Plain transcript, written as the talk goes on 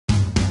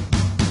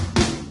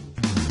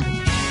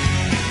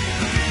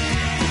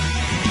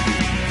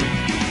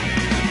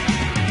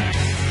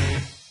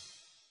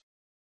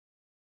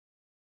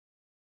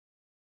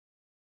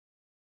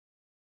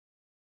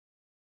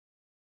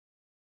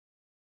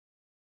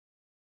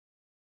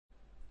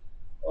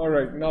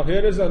Alright, now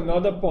here is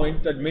another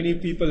point that many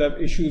people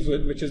have issues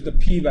with, which is the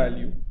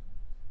p-value.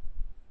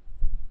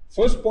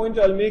 First point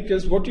I'll make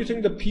is, what do you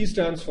think the p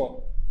stands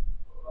for?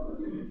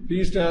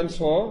 P stands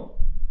for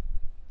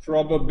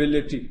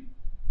probability.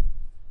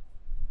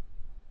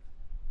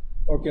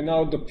 Okay,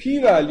 now the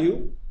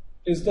p-value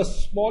is the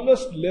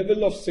smallest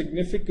level of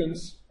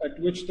significance at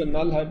which the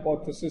null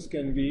hypothesis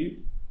can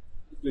be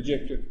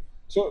rejected.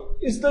 So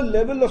is the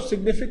level of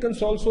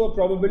significance also a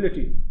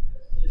probability?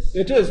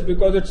 It is,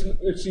 because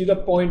it's either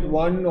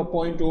 0.1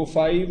 or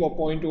 0.05 or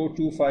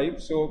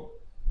 0.025, so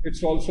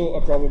it's also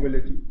a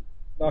probability.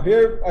 Now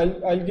here,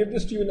 I'll give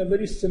this to you in a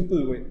very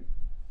simple way.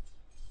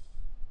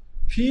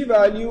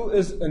 P-value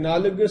is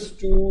analogous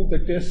to the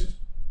test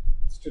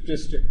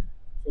statistic.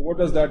 So what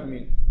does that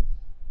mean?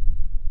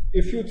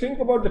 If you think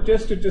about the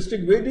test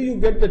statistic, where do you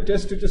get the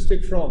test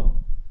statistic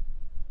from?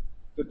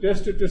 The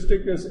test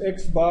statistic is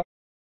x bar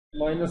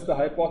minus the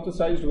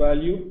hypothesized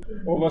value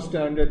over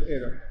standard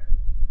error.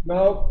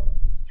 Now,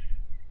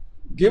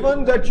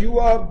 given that you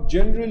are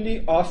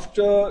generally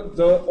after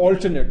the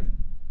alternate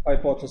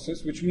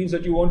hypothesis, which means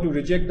that you want to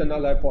reject the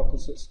null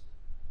hypothesis,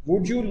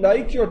 would you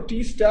like your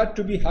t-stat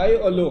to be high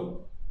or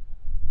low?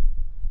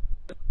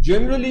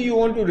 Generally, you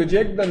want to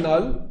reject the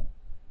null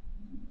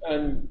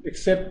and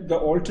accept the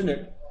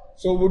alternate.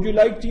 So would you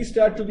like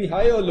t-stat to be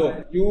high or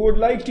low? You would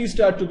like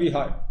t-stat to be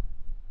high,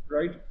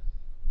 right?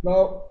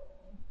 Now,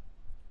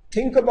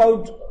 think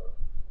about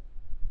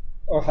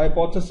a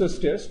hypothesis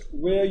test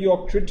where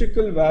your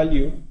critical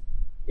value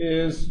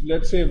is,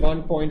 let's say,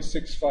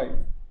 1.65.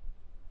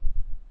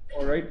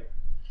 All right.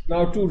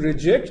 Now, to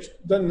reject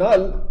the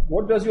null,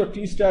 what does your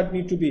t-stat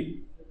need to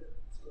be?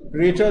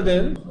 Greater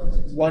than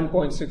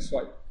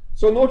 1.65.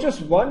 So notice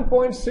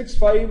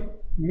 1.65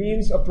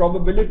 means a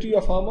probability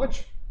of how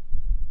much?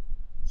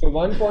 So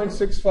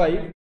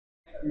 1.65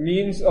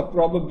 means a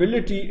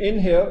probability in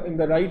here in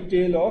the right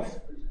tail of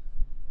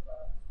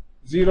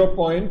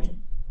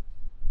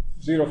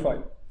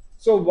 0.05.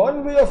 So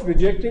one way of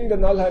rejecting the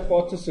null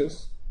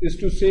hypothesis is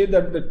to say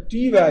that the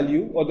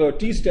t-value or the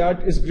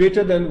t-stat is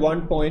greater than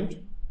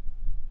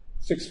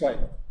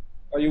 1.65.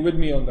 Are you with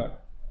me on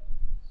that?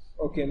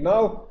 Okay,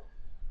 now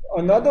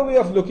another way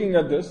of looking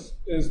at this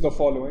is the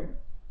following.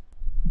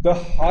 The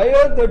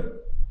higher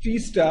the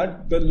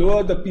t-stat, the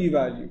lower the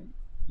p-value.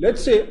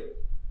 Let's say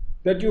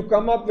that you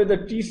come up with a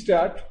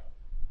t-stat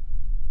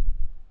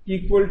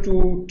equal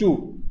to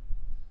 2.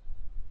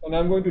 And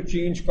I'm going to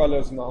change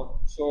colors now.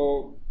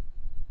 So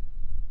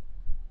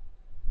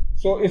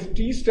if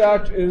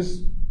t-stat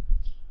is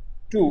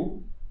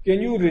 2,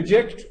 can you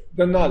reject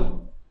the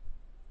null?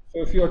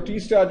 So if your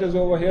t-stat is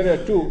over here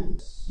at 2,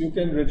 you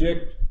can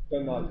reject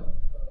the null.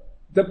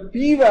 The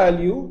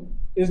p-value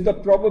is the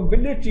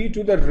probability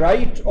to the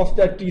right of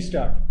that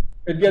t-stat.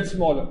 It gets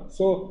smaller.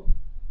 So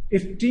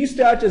if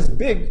t-stat is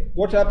big,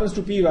 what happens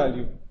to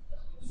p-value?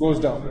 Goes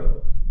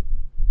down,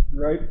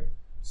 right?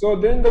 So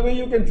then the way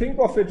you can think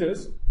of it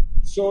is,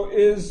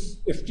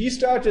 if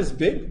t-stat is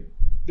big,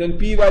 then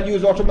p-value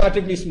is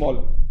automatically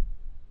smaller.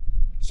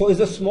 So is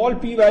a small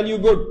p-value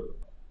good?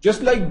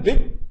 Just like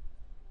big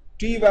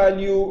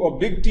t-value or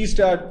big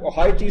t-stat or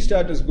high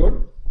t-stat is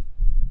good,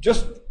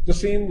 just the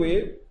same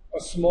way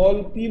a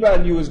small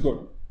p-value is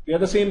good. They are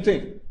the same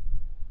thing.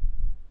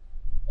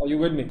 Are you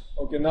with me?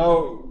 Okay,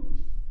 now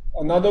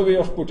another way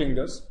of putting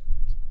this.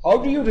 How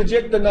do you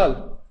reject the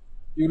null?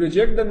 You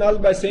reject the null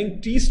by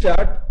saying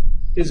t-stat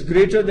is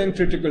greater than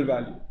critical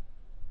value.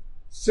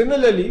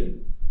 Similarly,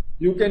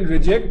 you can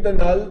reject the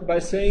null by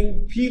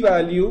saying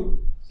p-value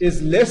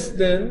is less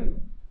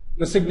than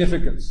the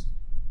significance.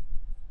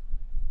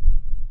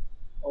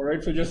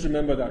 Alright, so just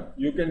remember that.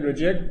 You can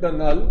reject the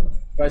null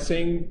by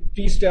saying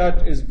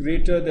t-stat is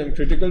greater than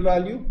critical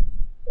value,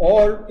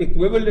 or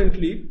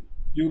equivalently,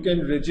 you can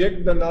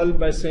reject the null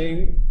by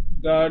saying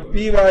that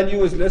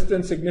p-value is less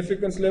than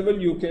significance level.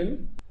 You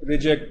can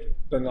reject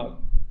the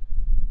null.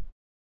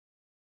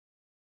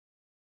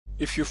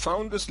 If you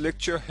found this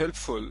lecture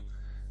helpful,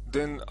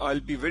 then I'll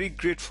be very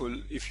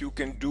grateful if you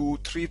can do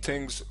 3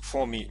 things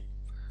for me.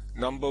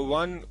 Number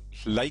 1,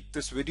 like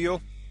this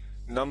video.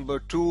 Number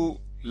 2,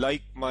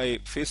 like my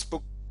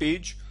Facebook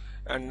page.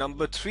 And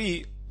number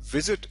 3,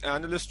 visit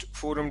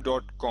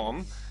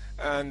analystforum.com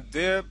and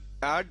there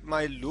add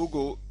my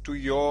logo to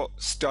your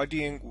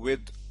studying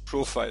with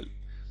profile.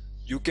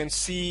 You can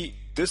see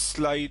this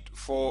slide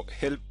for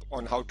help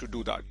on how to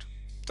do that.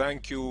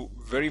 Thank you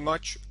very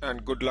much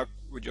and good luck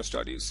with your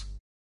studies.